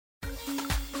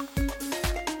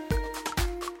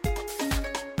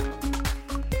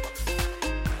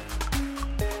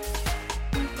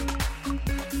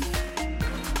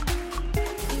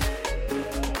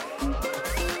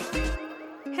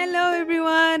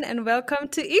everyone, and welcome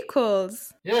to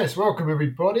Equals. Yes, welcome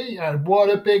everybody, and what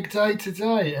a big day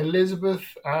today. Elizabeth's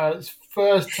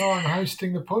first time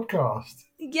hosting the podcast.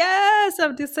 Yes,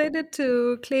 I've decided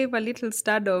to claim a little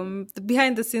stardom. The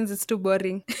behind the scenes is too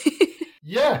boring.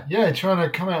 Yeah, trying to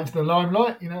come out into the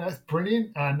limelight, that's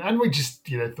brilliant. And we just,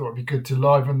 thought it'd be good to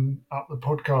liven up the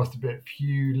podcast a bit,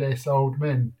 few less old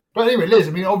men. But anyway, Liz,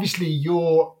 obviously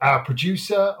you're our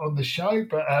producer on the show,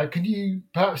 but can you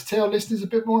perhaps tell listeners a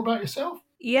bit more about yourself?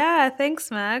 Yeah, thanks,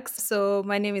 Max. So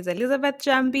my name is Elizabeth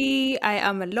Jambi. I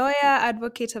am a lawyer,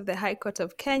 advocate of the High Court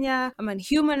of Kenya. I'm a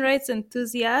human rights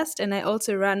enthusiast, and I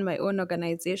also run my own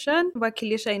organization,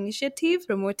 Wakilisha Initiative,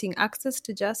 promoting access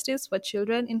to justice for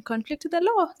children in conflict with the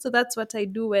law. So that's what I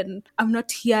do when I'm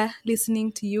not here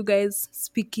listening to you guys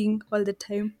speaking all the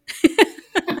time.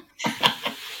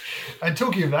 And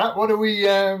talking of that, what are we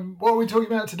talking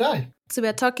about today? So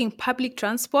we're talking public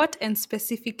transport and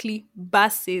specifically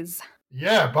buses.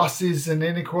 Yeah, buses and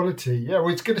inequality. Yeah,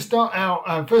 well, it's going to start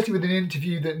out firstly with an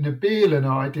interview that Nabil and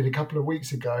I did a couple of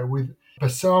weeks ago with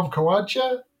Bassam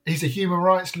Khawaja. He's a human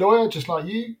rights lawyer, just like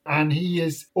you, and he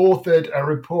has authored a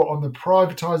report on the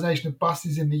privatisation of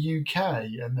buses in the UK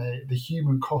and the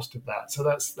human cost of that. So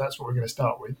that's what we're going to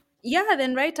start with. Yeah,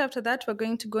 then right after that, we're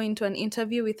going to go into an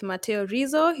interview with Matteo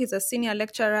Rizzo. He's a senior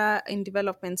lecturer in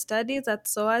development studies at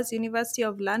SOAS University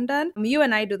of London. You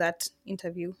and I do that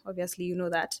interview. Obviously, you know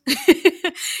that.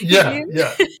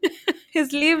 Yeah.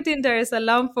 He's lived in Dar es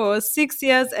Salaam for 6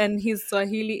 years and his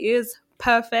Swahili is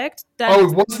perfect.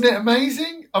 Wasn't it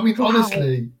amazing? Wow.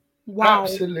 Honestly. Wow.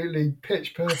 Absolutely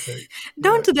pitch perfect.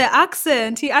 Down to the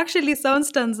accent. He actually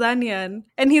sounds Tanzanian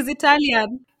and he's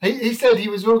Italian. He said he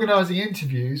was organising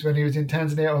interviews when he was in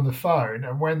Tanzania on the phone,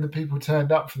 and when the people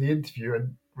turned up for the interview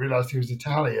and realised he was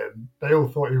Italian, they all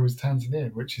thought he was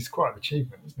Tanzanian, which is quite an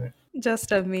achievement, isn't it?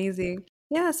 Just amazing.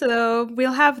 Yeah, so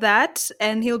we'll have that,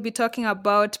 and he'll be talking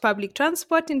about public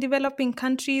transport in developing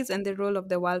countries and the role of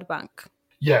the World Bank.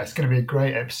 Yeah, it's going to be a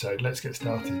great episode. Let's get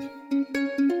started.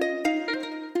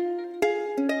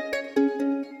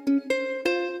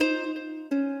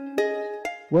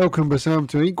 Welcome, Bassam,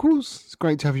 to Equals. It's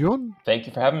great to have you on. Thank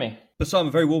you for having me. Bassam,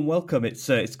 a very warm welcome. It's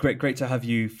great to have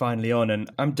you finally on,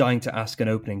 and I'm dying to ask an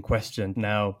opening question.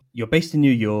 Now, you're based in New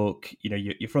York,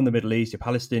 you're from the Middle East, you're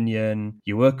Palestinian,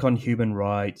 you work on human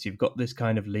rights, you've got this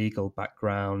kind of legal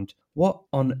background. What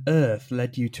on earth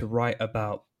led you to write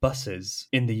about buses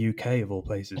in the UK, of all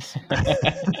places?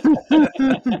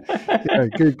 Yeah,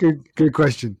 good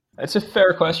question. It's a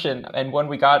fair question, and one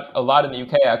we got a lot in the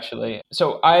UK, actually.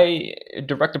 So I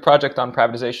direct a project on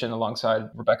privatization alongside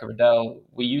Rebecca Riddell.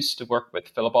 We used to work with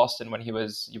Philip Alston when he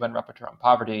was UN Rapporteur on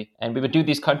Poverty, and we would do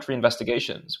these country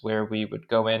investigations where we would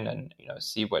go in and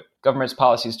see what government's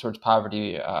policies towards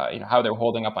poverty, how they're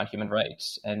holding up on human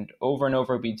rights. And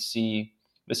over we'd see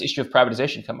this issue of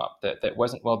privatization come up that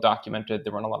wasn't well documented.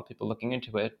 There weren't a lot of people looking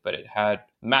into it, but it had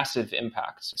massive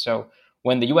impacts. So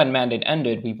when the UN mandate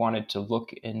ended, we wanted to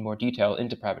look in more detail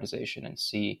into privatization and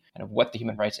see kind of what the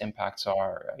human rights impacts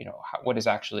are, what is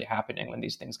actually happening when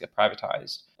these things get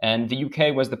privatized. And the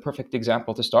UK was the perfect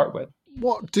example to start with.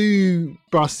 What do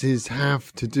buses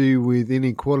have to do with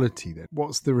inequality then?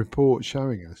 What's the report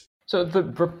showing us? So the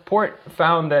report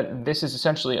found that this is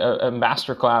essentially a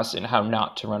masterclass in how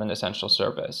not to run an essential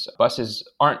service. Buses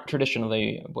aren't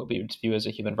traditionally what we would view as a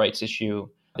human rights issue.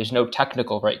 There's no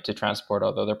technical right to transport,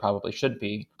 although there probably should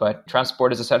be. But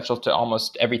transport is essential to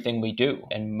almost everything we do.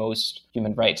 And most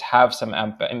human rights have some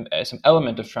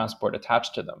element of transport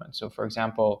attached to them. And so, for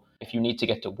example, if you need to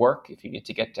get to work, if you need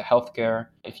to get to healthcare,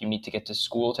 if you need to get to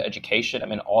school, to education,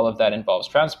 all of that involves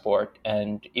transport.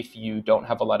 And if you don't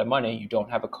have a lot of money, you don't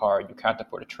have a car, you can't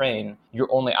afford a train, your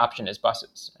only option is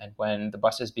buses. And when the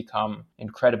buses become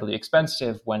incredibly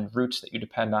expensive, when routes that you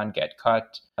depend on get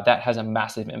cut, that has a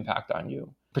massive impact on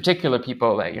you. Particular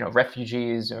people like,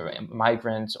 refugees or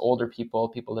migrants, older people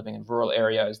living in rural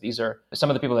areas. These are some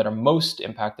of the people that are most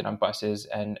impacted on buses,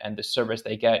 and the service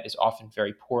they get is often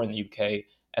very poor in the UK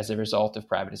as a result of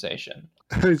privatization.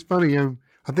 It's funny,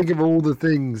 I think of all the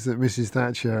things that Mrs.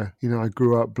 Thatcher, I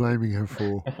grew up blaming her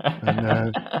for.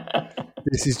 And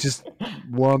this is just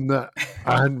one that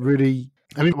I hadn't really...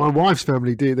 my wife's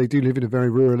family they do live in a very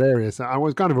rural area, so I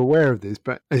was kind of aware of this,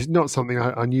 but it's not something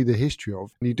I knew the history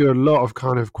of. And you do a lot of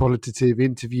kind of qualitative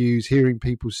interviews, hearing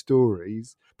people's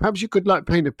stories. Perhaps you could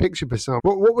paint a picture for some.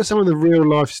 What were some of the real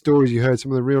life stories you heard,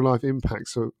 some of the real life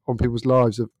impacts on people's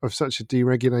lives of such a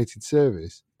deregulated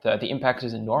service? the impact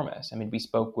is enormous. I mean, we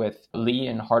spoke with Lee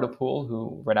in Hartlepool,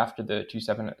 who right after the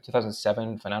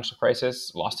 2007 financial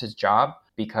crisis lost his job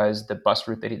because the bus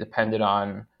route that he depended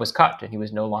on was cut and he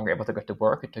was no longer able to get to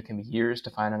work. It took him years to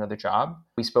find another job.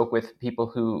 We spoke with people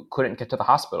who couldn't get to the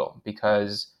hospital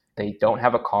because they don't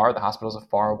have a car, the hospital's a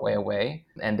far way away,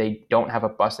 and they don't have a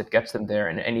bus that gets them there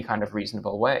in any kind of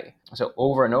reasonable way. So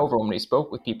over and over when we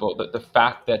spoke with people, the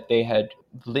fact that they had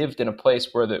lived in a place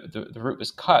where the route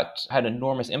was cut had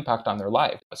enormous impact on their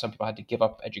life. Some people had to give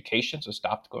up education, so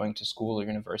stopped going to school or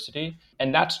university.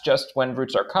 And that's just when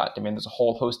routes are cut. I mean, there's a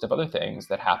whole host of other things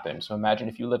that happen. So imagine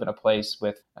if you live in a place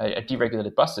with a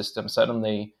deregulated bus system,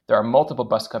 suddenly there are multiple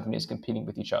bus companies competing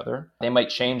with each other. They might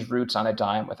change routes on a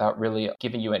dime without really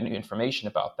giving you any information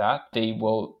about that. They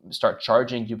will start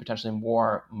charging you potentially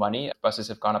more money. Buses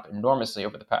have gone up enormously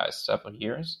over the past several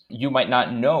years. You might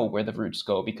not know where the routes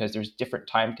go because there's different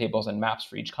timetables and maps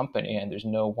for each company, and there's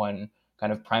no one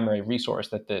kind of primary resource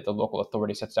that the local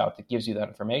authority sets out that gives you that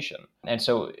information. And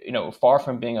so, far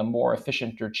from being a more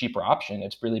efficient or cheaper option,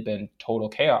 it's really been total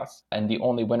chaos. And the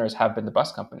only winners have been the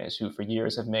bus companies, who for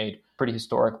years have made pretty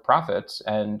historic profits,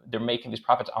 and they're making these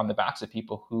profits on the backs of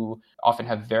people who often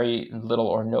have very little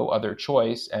or no other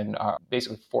choice and are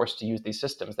basically forced to use these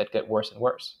systems that get worse and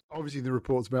worse. Obviously, the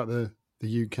reports about the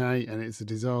UK, and it's a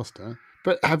disaster.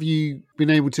 But have you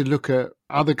been able to look at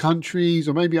other countries,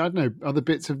 or maybe, I don't know, other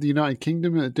bits of the United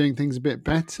Kingdom that are doing things a bit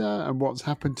better, and what's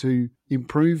happened to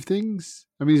improve things?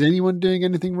 I mean, is anyone doing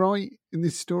anything right in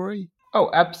this story? Oh,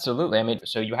 absolutely. I mean,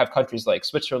 so you have countries like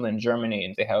Switzerland, Germany,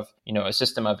 and they have, a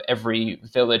system of every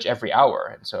village every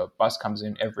hour. And so a bus comes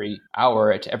in every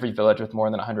hour to every village with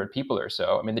more than 100 people or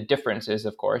so. I mean, the difference is,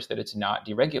 of course, that it's not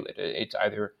deregulated. It's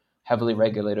either heavily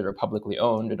regulated or publicly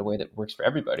owned in a way that works for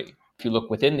everybody. If you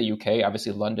look within the UK,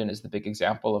 obviously London is the big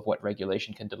example of what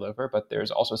regulation can deliver, but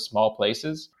there's also small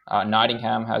places.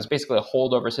 Nottingham has basically a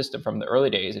holdover system from the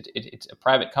early days. It's a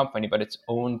private company, but it's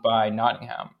owned by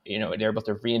Nottingham. They're able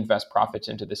to reinvest profits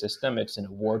into the system. It's an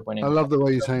award-winning. I love the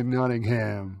way you say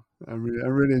Nottingham. I'm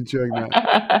really enjoying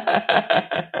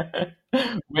that.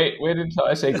 Wait until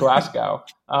I say Glasgow.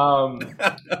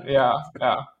 Yeah.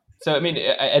 So, I mean,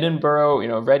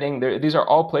 Edinburgh, Reading, these are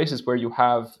all places where you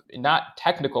have not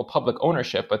technical public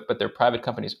ownership, but they're private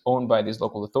companies owned by these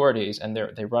local authorities, and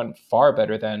they run far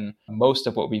better than most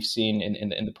of what we've seen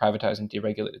in the privatized and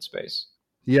deregulated space.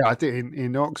 Yeah, I think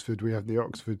in Oxford, we have the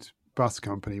Oxford Bus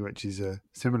Company, which is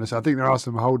similar. So I think there are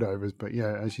some holdovers, but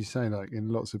yeah, as you say, like in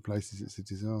lots of places, it's a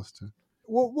disaster.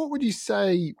 What would you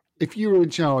say if you were in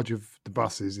charge of the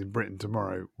buses in Britain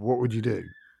tomorrow? What would you do?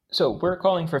 So we're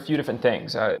calling for a few different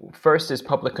things. First is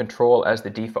public control as the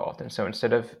default. And so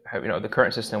instead of the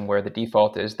current system where the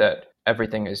default is that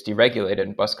everything is deregulated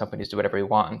and bus companies do whatever they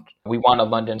want, we want a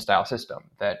London-style system.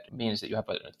 That means that you have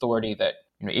an authority that,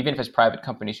 even if it's private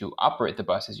companies who operate the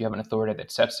buses, you have an authority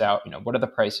that sets out, what are the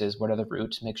prices, what are the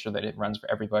routes, make sure that it runs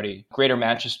for everybody. Greater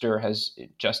Manchester has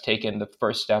just taken the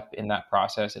first step in that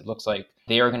process. It looks like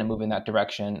they are going to move in that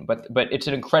direction, but it's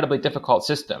an incredibly difficult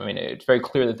system. I mean, it's very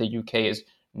clear that the UK is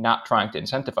not trying to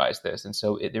incentivize this. And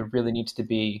so there really needs to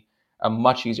be a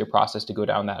much easier process to go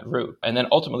down that route. And then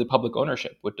ultimately public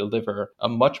ownership would deliver a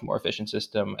much more efficient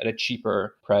system at a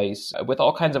cheaper price with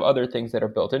all kinds of other things that are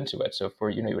built into it. So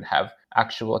you would have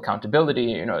actual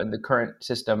accountability, in the current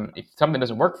system. If something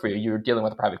doesn't work for you, you're dealing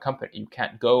with a private company. You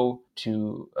can't go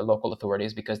to local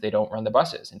authorities because they don't run the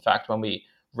buses. In fact, when we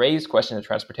raised questions of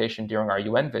transportation during our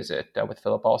UN visit with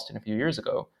Philip Alston a few years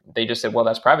ago, they just said, well,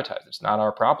 that's privatized. It's not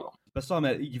our problem. Bassam,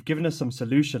 you've given us some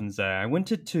solutions there. I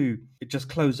wanted to just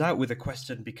close out with a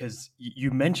question because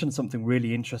you mentioned something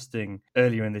really interesting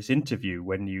earlier in this interview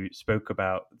when you spoke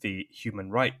about the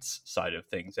human rights side of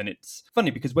things. And it's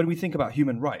funny because when we think about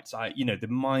human rights, the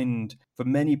mind for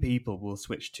many people will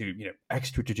switch to,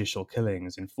 extrajudicial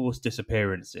killings, enforced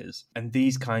disappearances, and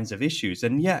these kinds of issues.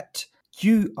 And yet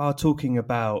you are talking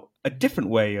about a different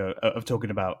way of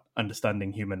talking about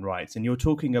understanding human rights, and you're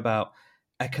talking about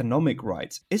economic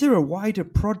rights. Is there a wider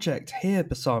project here,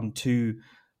 Bassam, to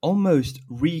almost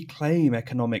reclaim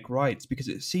economic rights? Because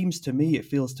it feels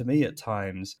to me at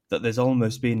times that there's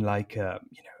almost been like a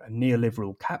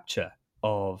neoliberal capture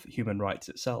of human rights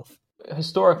itself.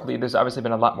 Historically, there's obviously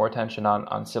been a lot more attention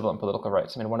on civil and political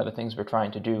rights. I mean, one of the things we're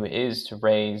trying to do is to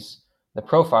raise the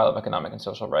profile of economic and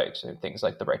social rights, things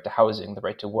like the right to housing, the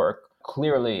right to work.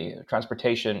 Clearly,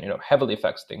 transportation, heavily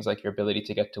affects things like your ability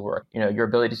to get to work, your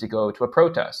ability to go to a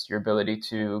protest, your ability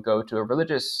to go to a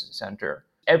religious center.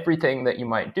 Everything that you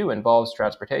might do involves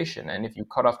transportation. And if you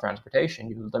cut off transportation,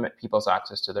 you limit people's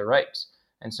access to their rights.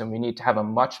 And so we need to have a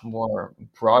much more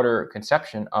broader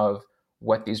conception of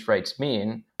what these rights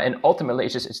mean. And ultimately,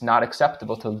 it's not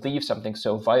acceptable to leave something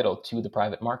so vital to the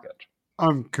private market.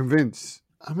 I'm convinced.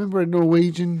 I remember a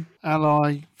Norwegian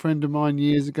ally friend of mine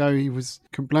years ago, he was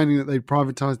complaining that they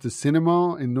privatised the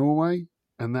cinema in Norway,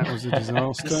 and that was a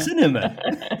disaster. The cinema?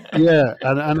 Yeah,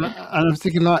 and I was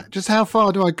thinking, like, just how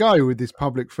far do I go with this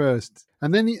public first?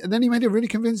 And then he made a really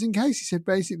convincing case. He said,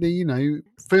 basically,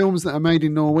 films that are made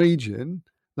in Norwegian,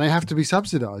 they have to be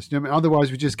subsidised. Otherwise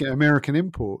we just get American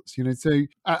imports. So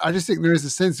I just think there is a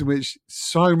sense in which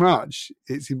so much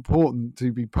it's important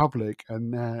to be public,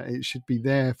 and it should be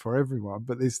there for everyone.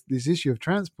 But this issue of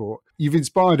transport, you've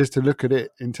inspired us to look at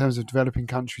it in terms of developing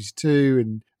countries too,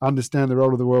 and understand the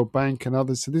role of the World Bank and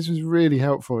others. So this was a really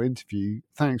helpful interview.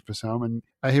 Thanks, Bassam. And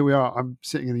here we are. I'm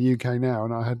sitting in the UK now,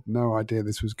 and I had no idea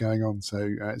this was going on. So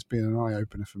it's been an eye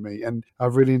opener for me, and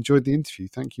I've really enjoyed the interview.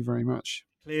 Thank you very much.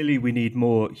 Clearly, we need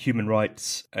more human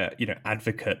rights,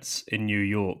 advocates in New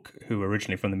York who are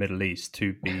originally from the Middle East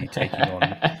to be taking on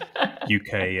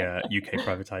UK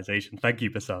privatization. Thank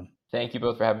you, Bassam. Thank you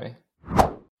both for having me.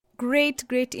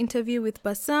 Great interview with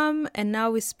Bassam, and now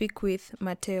we speak with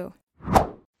Matteo.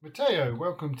 Matteo,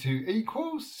 welcome to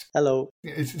Equals. Hello.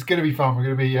 It's going to be fun.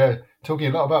 We're going to be talking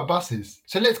a lot about buses.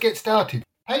 So let's get started.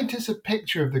 Paint us a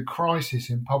picture of the crisis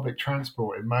in public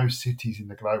transport in most cities in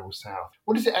the global south.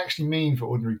 What does it actually mean for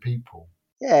ordinary people?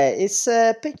 Yeah, it's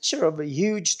a picture of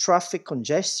huge traffic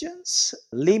congestions,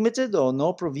 limited or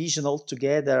no provision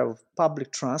altogether of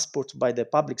public transport by the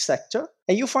public sector.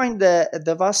 And you find that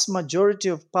the vast majority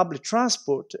of public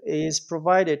transport is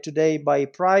provided today by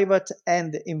private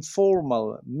and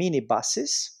informal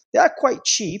minibuses. They are quite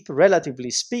cheap,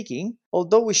 relatively speaking,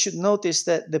 although we should notice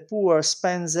that the poor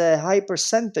spends a high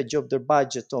percentage of their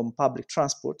budget on public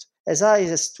transport, as high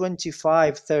as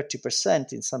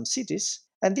 25-30% in some cities.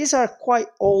 And these are quite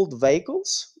old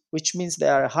vehicles, which means they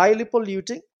are highly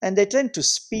polluting, and they tend to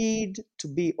speed, to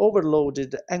be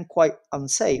overloaded, and quite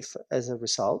unsafe as a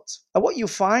result. And what you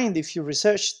find if you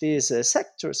research these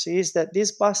sectors is that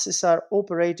these buses are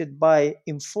operated by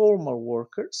informal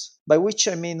workers, by which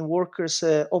I mean workers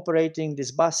operating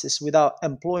these buses without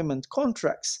employment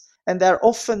contracts. And they're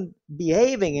often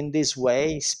behaving in this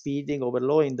way, speeding,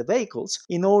 overloading the vehicles,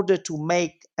 in order to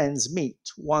make ends meet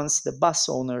once the bus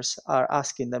owners are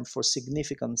asking them for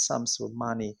significant sums of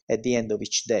money at the end of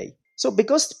each day. So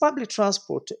because the public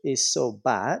transport is so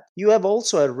bad, you have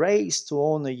also a race to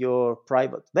own your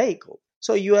private vehicle.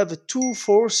 So you have two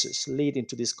forces leading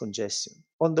to this congestion.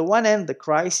 On the one hand, the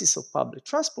crisis of public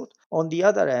transport. On the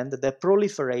other hand, the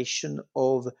proliferation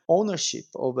of ownership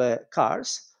of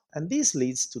cars. And this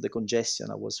leads to the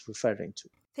congestion I was referring to.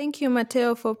 Thank you,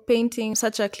 Matteo, for painting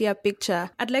such a clear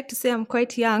picture. I'd like to say I'm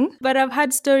quite young, but I've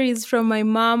had stories from my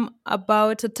mom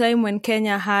about a time when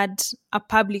Kenya had a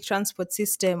public transport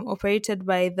system operated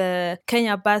by the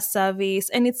Kenya Bus Service,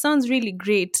 and it sounds really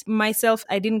great. Myself,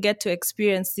 I didn't get to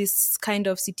experience this kind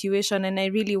of situation, and I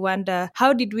really wonder,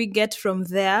 how did we get from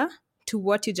there to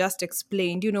what you just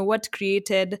explained? What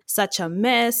created such a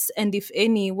mess? And if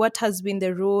any, what has been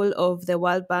the role of the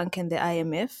World Bank and the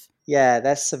IMF? Yeah,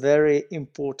 that's a very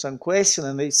important question.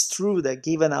 And it's true that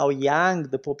given how young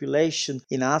the population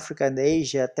in Africa and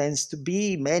Asia tends to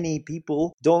be, many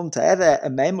people don't have a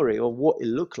memory of what it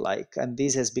looked like. And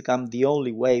this has become the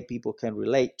only way people can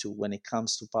relate to when it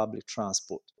comes to public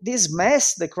transport. This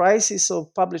mess, the crisis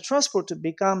of public transport,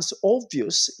 becomes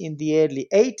obvious in the early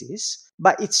 80s.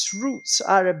 But its roots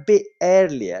are a bit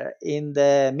earlier, in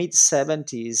the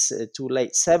mid-70s to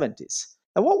late 70s.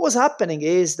 And what was happening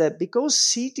is that because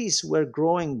cities were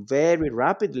growing very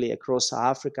rapidly across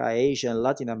Africa, Asia, and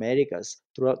Latin America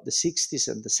throughout the 60s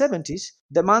and the 70s,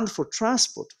 demand for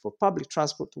transport, for public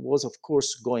transport, was of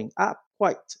course going up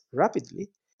quite rapidly.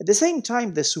 At the same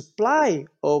time, the supply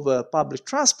of public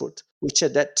transport, which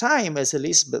at that time, as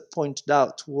Elizabeth pointed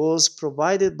out, was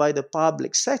provided by the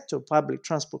public sector, public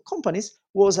transport companies,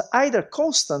 was either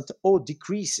constant or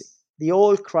decreasing. The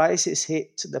oil crisis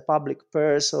hit the public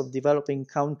purse of developing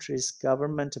countries'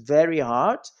 government very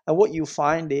hard. And what you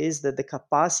find is that the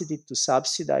capacity to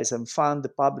subsidize and fund the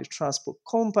public transport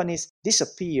companies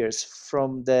disappears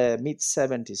from the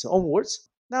mid-70s onwards.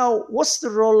 Now, what's the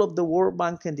role of the World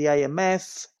Bank and the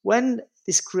IMF? When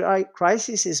this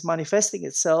crisis is manifesting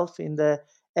itself in the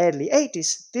early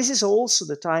 80s, this is also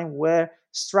the time where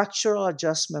structural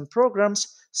adjustment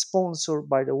programs sponsored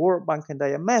by the World Bank and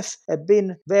IMF have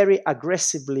been very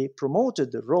aggressively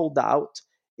promoted, rolled out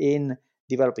in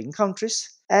developing countries.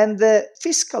 And the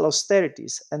fiscal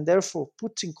austerities, and therefore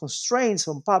putting constraints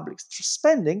on public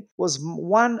spending, was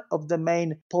one of the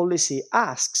main policy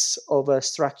asks of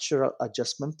structural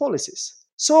adjustment policies.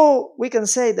 So we can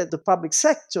say that the public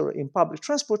sector in public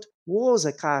transport was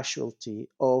a casualty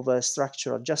of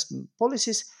structural adjustment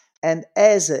policies. And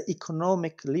as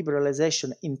economic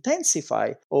liberalization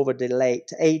intensified over the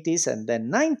late 80s and then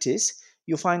 90s,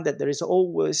 you find that there is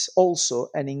always also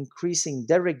an increasing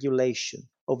deregulation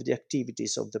of the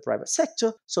activities of the private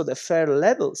sector. So the fare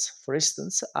levels, for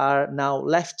instance, are now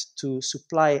left to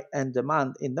supply and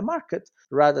demand in the market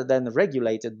rather than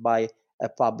regulated by a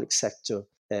public sector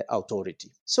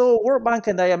authority. So World Bank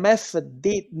and IMF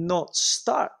did not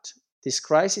start this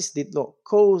crisis, did not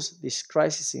cause this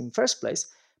crisis in first place.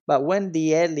 But when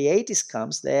the early 80s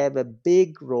comes, they have a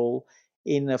big role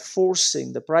in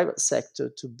forcing the private sector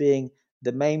to being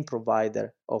the main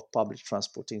provider of public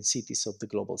transport in cities of the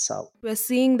global south. We're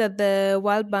seeing that the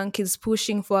World Bank is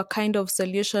pushing for a kind of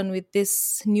solution with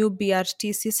this new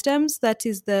BRT systems, that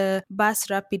is the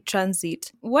bus rapid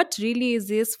transit. What really is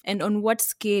this, and on what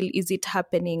scale is it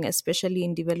happening, especially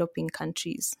in developing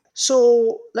countries?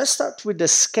 So let's start with the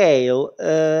scale.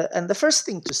 And the first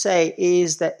thing to say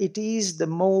is that it is the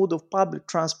mode of public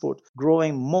transport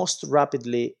growing most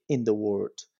rapidly in the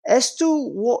world. As to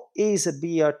what is a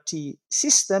BRT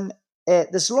system,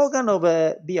 the slogan of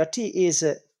a BRT is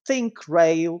Think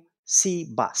Rail,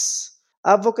 See Bus.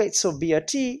 Advocates of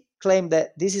BRT claim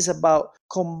that this is about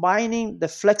combining the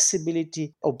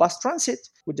flexibility of bus transit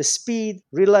with the speed,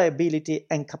 reliability,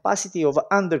 and capacity of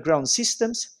underground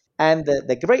systems. And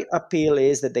the great appeal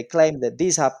is that they claim that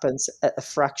this happens at a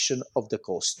fraction of the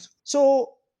cost.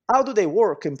 So how do they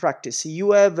work in practice?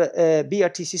 You have a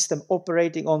BRT system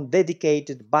operating on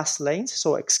dedicated bus lanes,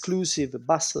 so exclusive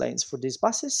bus lanes for these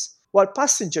buses, while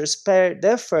passengers pay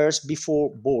their fares before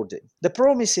boarding. The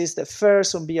promise is that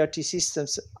fares on BRT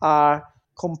systems are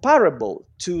comparable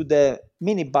to the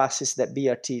minibuses that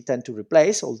BRT tend to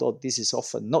replace, although this is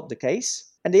often not the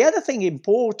case. And the other thing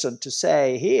important to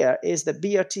say here is that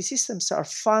BRT systems are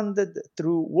funded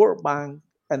through World Bank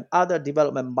and other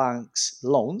development banks'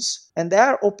 loans, and they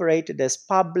are operated as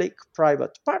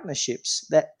public-private partnerships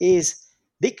that is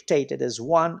dictated as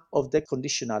one of the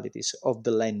conditionalities of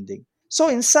the lending. So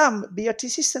in sum, BRT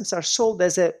systems are sold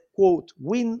as a, quote,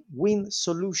 win-win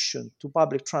solution to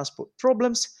public transport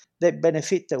problems that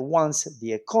benefit at once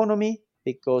the economy,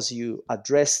 because you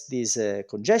address this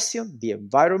congestion, the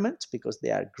environment, because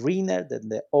they are greener than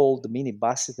the old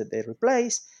minibuses that they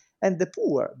replace, and the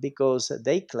poor, because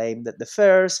they claim that the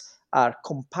fares are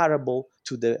comparable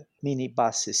to the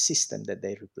minibus system that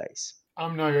they replace.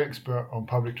 I'm no expert on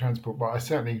public transport, but I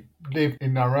certainly lived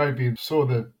in Nairobi and saw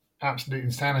the absolute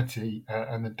insanity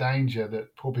and the danger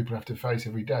that poor people have to face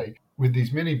every day with these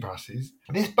minibuses.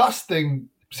 This bus thing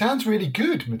sounds really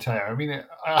good, Matteo. I mean,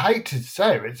 I hate to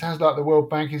say it sounds like the World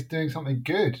Bank is doing something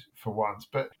good for once,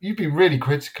 but you've been really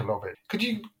critical of it. Could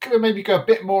you maybe go a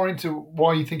bit more into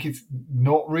why you think it's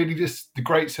not really the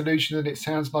great solution that it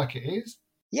sounds like it is?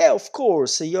 Yeah, of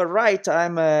course, you're right.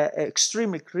 I'm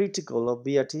extremely critical of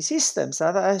BRT systems.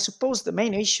 I suppose the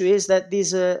main issue is that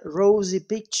this rosy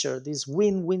picture, this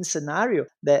win-win scenario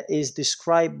that is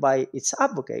described by its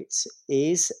advocates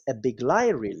is a big lie,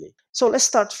 really. So let's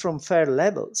start from fare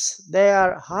levels. They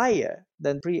are higher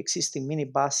than pre-existing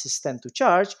minibuses tend to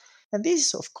charge, and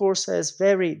this, of course, has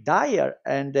very dire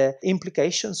and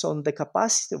implications on the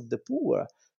capacity of the poor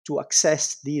to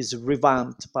access these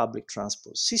revamped public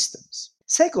transport systems.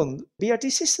 Second,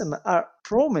 BRT systems are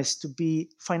promised to be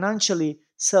financially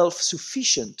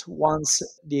self-sufficient once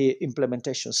the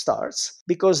implementation starts,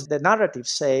 because the narrative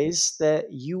says that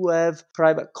you have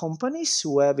private companies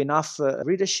who have enough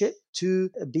readership to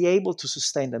be able to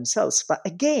sustain themselves. But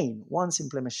again, once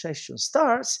implementation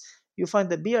starts, you find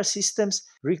that BRT systems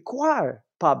require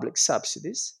public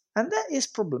subsidies, and that is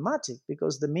problematic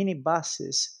because the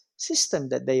minibuses system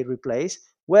that they replace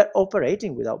were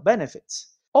operating without benefits.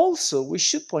 Also, we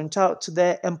should point out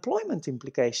the employment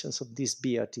implications of these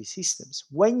BRT systems.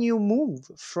 When you move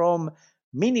from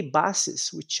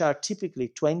minibuses, which are typically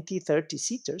 20, 30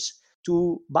 seaters,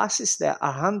 to buses that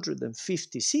are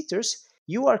 150 seaters,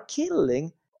 you are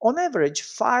killing, on average,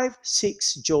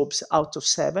 5-6 jobs out of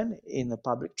 7 in the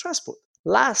public transport.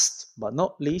 Last but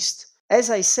not least, as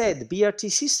I said,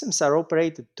 BRT systems are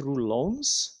operated through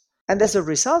loans. And as a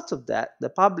result of that, the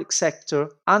public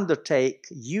sector undertake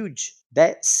huge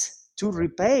debts to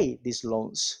repay these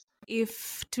loans.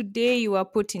 If today you are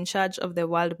put in charge of the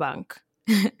World Bank,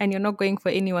 and you're not going for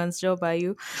anyone's job, are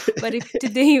you? But if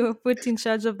today you were put in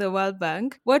charge of the World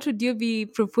Bank, what would you be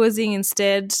proposing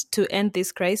instead to end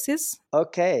this crisis?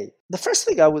 Okay. The first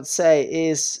thing I would say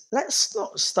is let's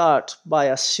not start by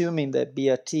assuming that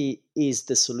BRT is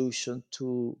the solution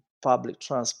to public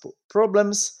transport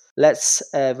problems. Let's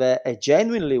have a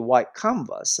genuinely wide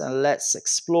canvas and let's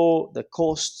explore the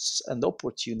costs and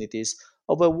opportunities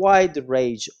of a wide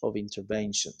range of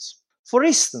interventions. For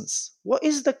instance, what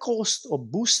is the cost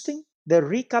of boosting the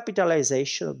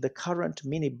recapitalization of the current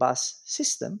minibus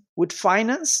system with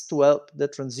finance to help the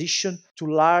transition to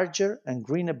larger and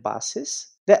greener buses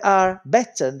that are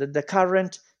better than the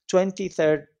current 20,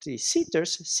 30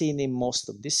 seaters seen in most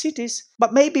of these cities,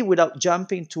 but maybe without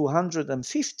jumping to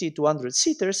 150, 200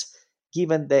 seaters,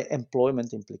 given the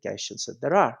employment implications that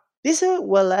there are. This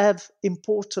will have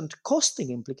important costing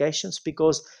implications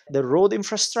because the road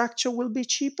infrastructure will be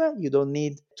cheaper. You don't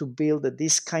need to build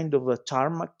this kind of a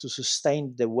tarmac to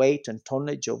sustain the weight and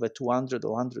tonnage of a 200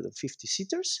 or 150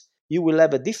 seaters. You will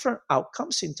have a different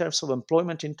outcomes in terms of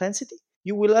employment intensity.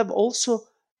 You will have also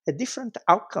a different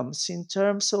outcomes in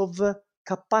terms of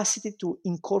capacity to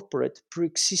incorporate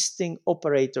pre-existing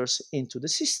operators into the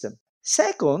system.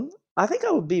 Second, I think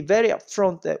I would be very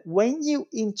upfront that when you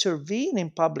intervene in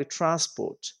public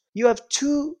transport, you have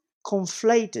two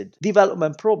conflated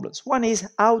development problems. One is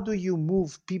how do you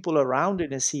move people around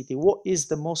in a city? What is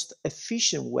the most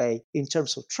efficient way in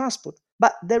terms of transport?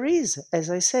 But there is, as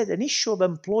I said, an issue of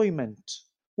employment.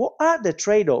 What are the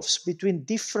trade-offs between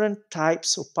different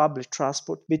types of public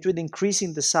transport, between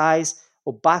increasing the size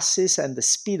of buses and the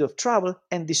speed of travel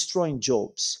and destroying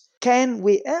jobs? Can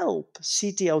we help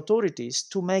city authorities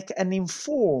to make an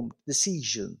informed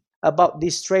decision about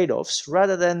these trade-offs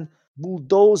rather than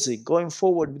bulldozing, going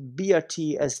forward with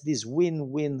BRT as this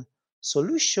win-win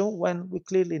solution when we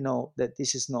clearly know that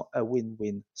this is not a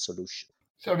win-win solution?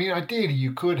 So, I mean, ideally,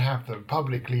 you could have them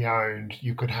publicly owned.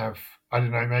 You could have, I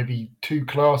don't know, maybe two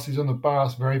classes on the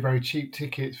bus, very, very cheap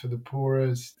tickets for the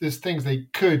poorest. There's things they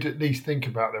could at least think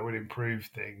about that would improve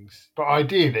things. But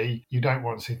ideally, you don't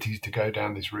want cities to go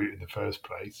down this route in the first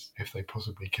place if they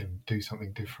possibly can do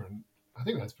something different. I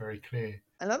think that's very clear.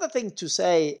 Another thing to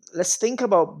say, let's think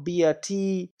about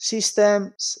BRT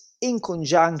systems in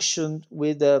conjunction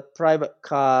with the private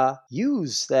car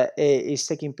use that is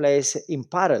taking place in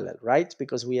parallel, right?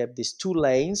 Because we have these two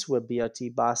lanes where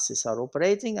BRT buses are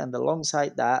operating, and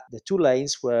alongside that, the two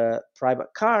lanes where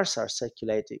private cars are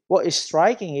circulating. What is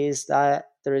striking is that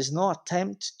there is no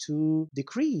attempt to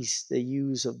decrease the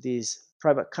use of these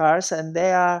private cars, and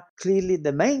they are clearly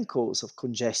the main cause of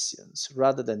congestions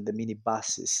rather than the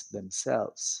minibuses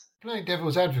themselves. Playing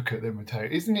devil's advocate then, Matteo,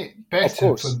 isn't it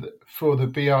better for the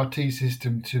BRT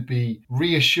system to be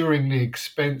reassuringly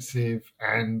expensive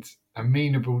and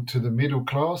amenable to the middle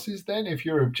classes then, if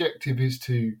your objective is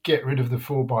to get rid of the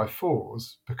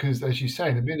 4x4s? Because, as you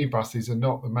say, the minibuses are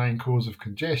not the main cause of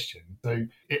congestion. So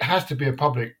it has to be a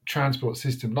public transport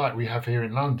system like we have here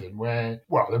in London where,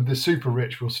 well, the super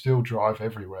rich will still drive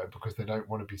everywhere because they don't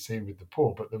want to be seen with the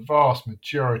poor. But the vast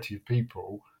majority of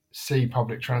people see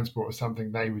public transport as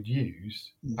something they would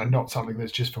use and not something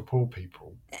that's just for poor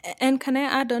people. And can I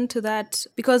add on to that?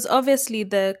 Because obviously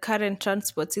the current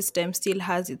transport system still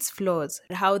has its flaws.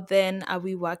 How then are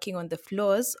we working on the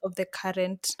flaws of the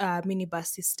current minibus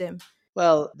system?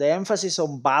 Well, the emphasis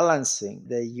on balancing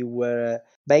that you were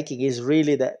making is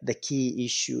really the key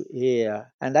issue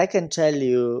here. And I can tell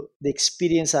you the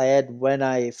experience I had when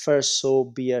I first saw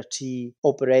BRT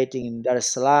operating in Dar es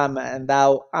Salaam and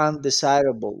how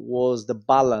undesirable was the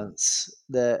balance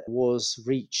that was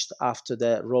reached after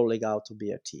the rolling out of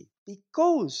BRT.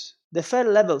 Because the fare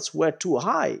levels were too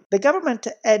high, the government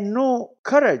had no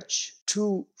courage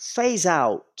to phase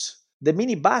out the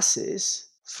minibuses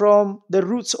from the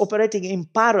routes operating in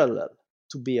parallel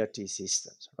to BRT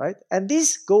systems, right? And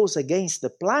this goes against the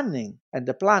planning and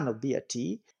the plan of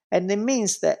BRT, and it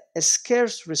means that a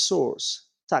scarce resource,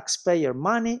 taxpayer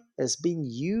money, has been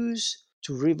used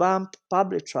to revamp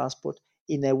public transport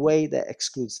in a way that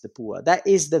excludes the poor. That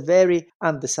is the very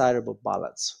undesirable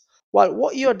balance. While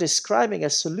what you're describing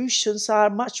as solutions are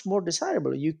much more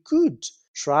desirable. You could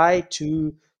try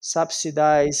to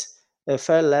subsidize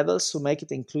fare levels to make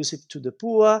it inclusive to the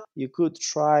poor. You could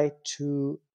try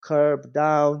to curb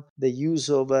down the use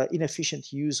of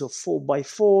inefficient use of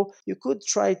 4x4. You could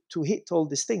try to hit all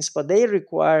these things, but they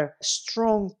require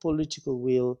strong political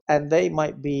will and they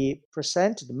might be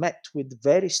met with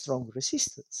very strong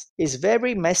resistance. It's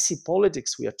very messy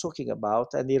politics we are talking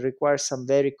about, and it requires some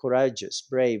very courageous,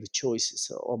 brave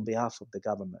choices on behalf of the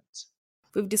government.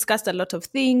 We've discussed a lot of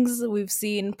things. We've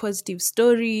seen positive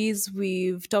stories.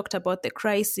 We've talked about the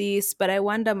crisis. But I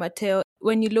wonder, Matteo,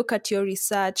 when you look at your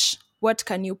research, what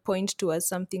can you point to as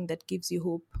something that gives you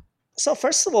hope? So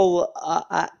first of all,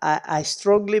 I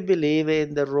strongly believe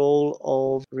in the role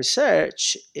of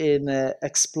research in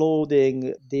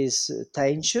exploding these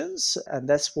tensions, and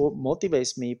that's what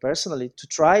motivates me personally to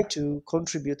try to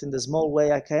contribute in the small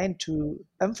way I can to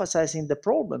emphasizing the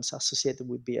problems associated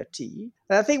with BRT.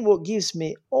 And I think what gives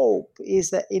me hope is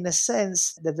that, in a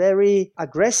sense, the very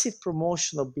aggressive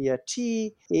promotion of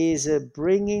BRT is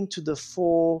bringing to the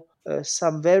fore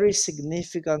some very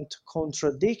significant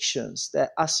contradictions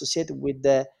that are associated with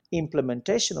the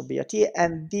implementation of BRT,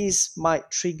 and this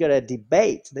might trigger a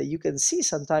debate that you can see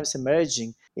sometimes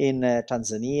emerging in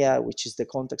Tanzania, which is the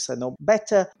context I know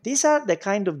better. These are the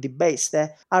kind of debates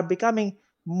that are becoming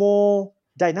more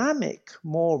dynamic,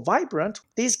 more vibrant.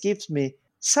 This gives me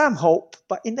some hope,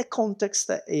 but in the context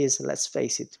that is, let's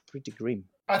face it, pretty grim.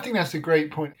 I think that's a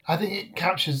great point. I think it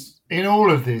captures in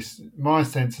all of this my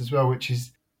sense as well, which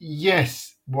is,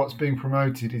 yes, what's being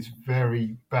promoted is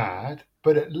very bad,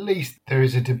 but at least there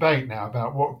is a debate now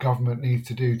about what government needs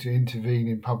to do to intervene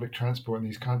in public transport in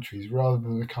these countries, rather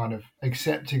than the kind of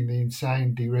accepting the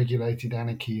insane deregulated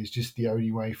anarchy as just the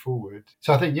only way forward.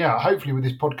 So I think, hopefully with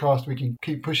this podcast we can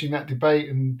keep pushing that debate,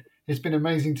 and it's been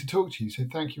amazing to talk to you. So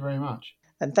thank you very much.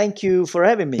 And thank you for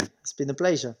having me. It's been a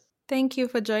pleasure. Thank you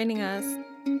for joining us.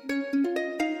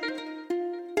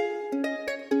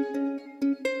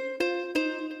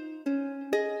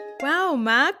 Wow,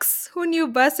 Max, who knew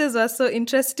buses were so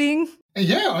interesting?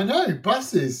 Yeah, I know,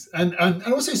 buses. And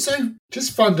also so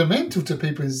just fundamental to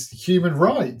people's human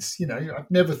rights. You know,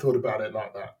 I've never thought about it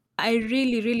like that. I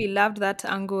really, really loved that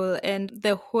angle. And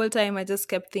the whole time I just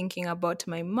kept thinking about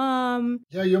my mom.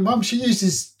 Yeah, your mum, she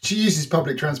uses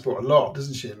public transport a lot,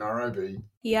 doesn't she, in Nairobi?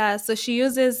 Yeah, so she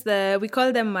uses we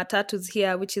call them matatus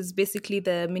here, which is basically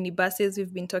the minibuses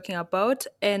we've been talking about.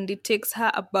 And it takes her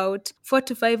about 4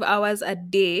 to 5 hours a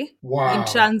day in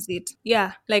transit.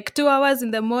 Yeah, like 2 hours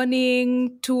in the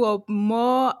morning, 2 or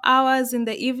more hours in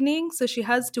the evening. So she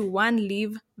has to,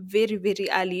 leave very, very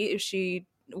early if she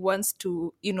wants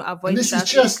to, avoid and this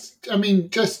traffic. Is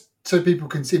just so people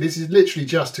can see, this is literally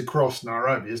just to cross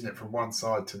Nairobi, isn't it, from one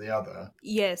side to the other?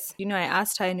 Yes. I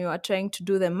asked her, and we were trying to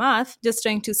do the math, just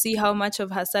trying to see how much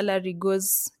of her salary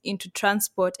goes into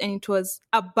transport, and it was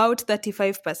about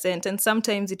 35%, and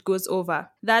sometimes it goes over.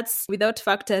 That's without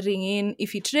factoring in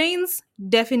if it rains,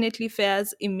 definitely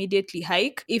fares immediately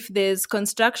hike. If there's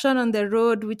construction on the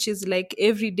road, which is like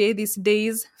every day these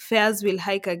days, fares will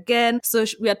hike again. So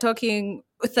we are talking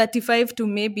 35 to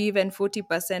maybe even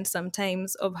 40%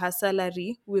 sometimes of her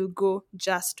salary will go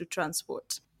just to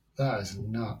transport. That is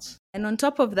nuts. And on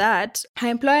top of that, her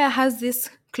employer has this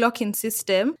clock-in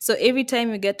system. So every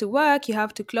time you get to work, you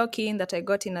have to clock in that I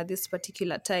got in at this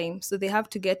particular time. So they have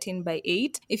to get in by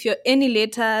 8. If you're any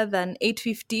later than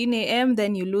 8:15 a.m.,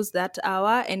 then you lose that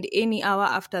hour, and any hour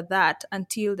after that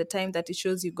until the time that it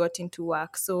shows you got into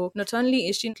work. So not only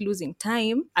is she losing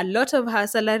time, a lot of her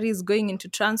salary is going into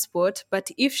transport,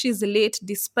 but if she's late,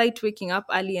 despite waking up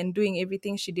early and doing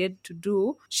everything she did to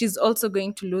do, she's also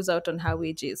going to lose out on her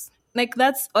wages. Like,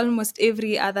 that's almost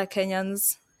every other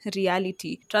Kenyan's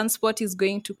reality. Transport is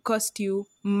going to cost you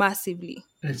massively.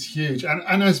 It's huge.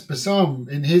 And as Bassam,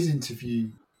 in his interview,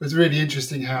 it was really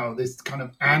interesting how this kind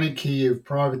of anarchy of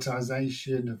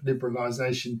privatisation, of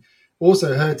liberalisation,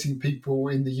 also hurting people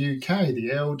in the UK,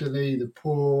 the elderly, the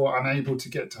poor, unable to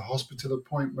get to hospital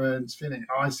appointments, feeling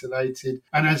isolated.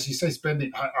 And as you say,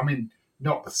 spending,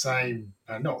 not the same,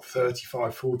 not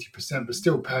 35, 40%, but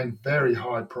still paying very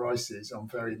high prices on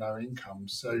very low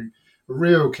incomes. So a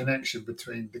real connection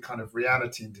between the kind of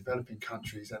reality in developing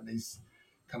countries and these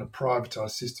kind of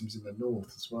privatized systems in the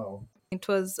north as well. It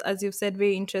was, as you've said,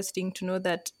 very interesting to know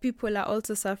that people are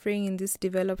also suffering in these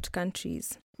developed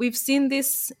countries. We've seen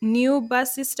these new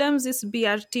bus systems, these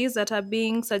BRTs that are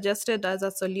being suggested as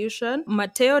a solution.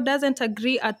 Matteo doesn't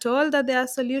agree at all that they are a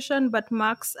solution, but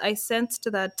Max, I sensed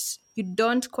that you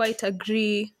don't quite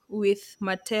agree with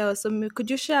Matteo. So could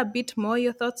you share a bit more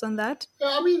your thoughts on that?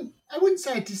 I wouldn't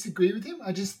say I disagree with him.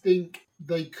 I just think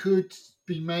they could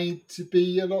be made to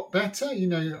be a lot better.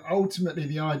 Ultimately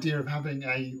the idea of having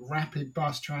a rapid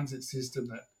bus transit system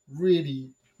that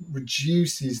really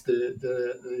reduces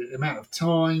the amount of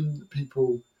time that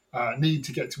people need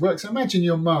to get to work. So imagine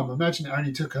your mum. Imagine it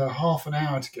only took her half an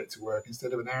hour to get to work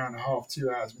instead of an hour and a half, 2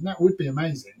 hours. That would be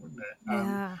amazing, wouldn't it?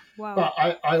 Yeah, wow.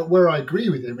 But where I agree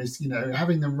with him is,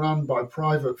 having them run by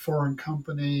private foreign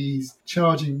companies,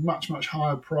 charging much, much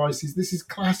higher prices. This is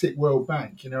classic World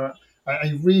Bank.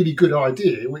 A really good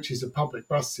idea, which is a public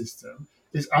bus system,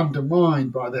 is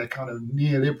undermined by their kind of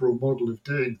neoliberal model of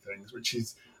doing things, which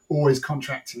is always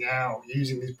contracting out,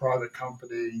 using these private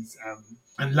companies,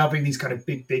 and loving these kind of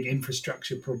big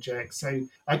infrastructure projects. So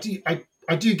I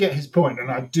do get his point, and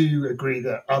I do agree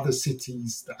that other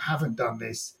cities that haven't done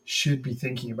this should be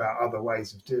thinking about other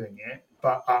ways of doing it.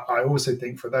 But I also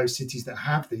think for those cities that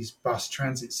have these bus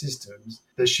transit systems,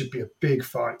 there should be a big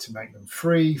fight to make them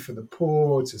free for the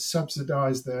poor, to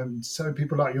subsidise them, so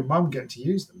people like your mum get to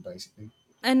use them, basically.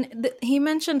 And he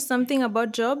mentioned something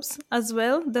about jobs as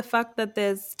well, the fact that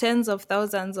there's tens of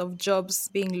thousands of jobs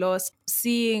being lost.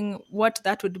 Seeing what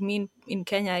that would mean in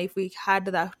Kenya if we had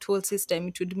that whole system,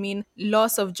 it would mean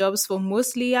loss of jobs for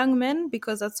mostly young men,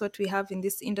 because that's what we have in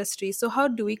this industry. So how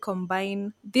do we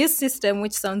combine this system,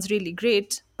 which sounds really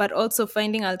great, but also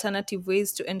finding alternative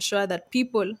ways to ensure that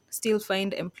people still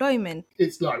find employment?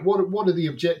 It's like, what are the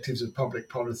objectives of public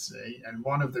policy? And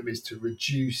one of them is to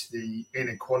reduce the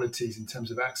inequalities in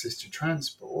terms of access to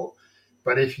transport.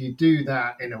 But if you do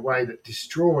that in a way that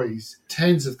destroys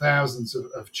tens of thousands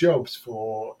of jobs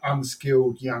for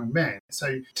unskilled young men,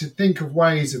 so to think of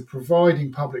ways of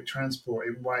providing public transport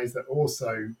in ways that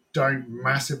also don't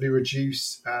massively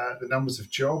reduce the numbers of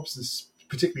jobs,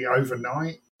 particularly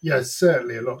overnight, yeah,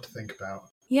 certainly a lot to think about.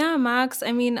 Yeah, Max,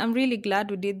 I mean, I'm really glad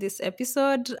we did this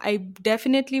episode. I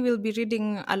definitely will be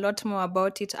reading a lot more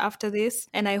about it after this.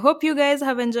 And I hope you guys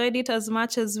have enjoyed it as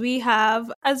much as we have.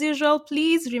 As usual,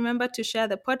 please remember to share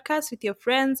the podcast with your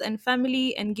friends and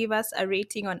family and give us a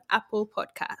rating on Apple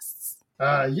Podcasts.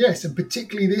 Yes, and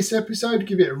particularly this episode,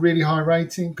 give it a really high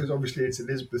rating, because obviously it's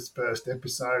Elizabeth's first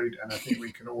episode, and I think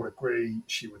we can all agree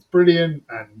she was brilliant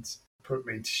and put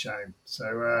me to shame.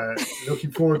 So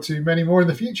looking forward to many more in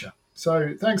the future.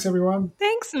 So thanks, everyone.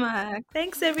 Thanks, Max.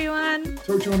 Thanks, everyone.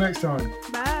 Talk to you all next time.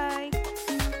 Bye.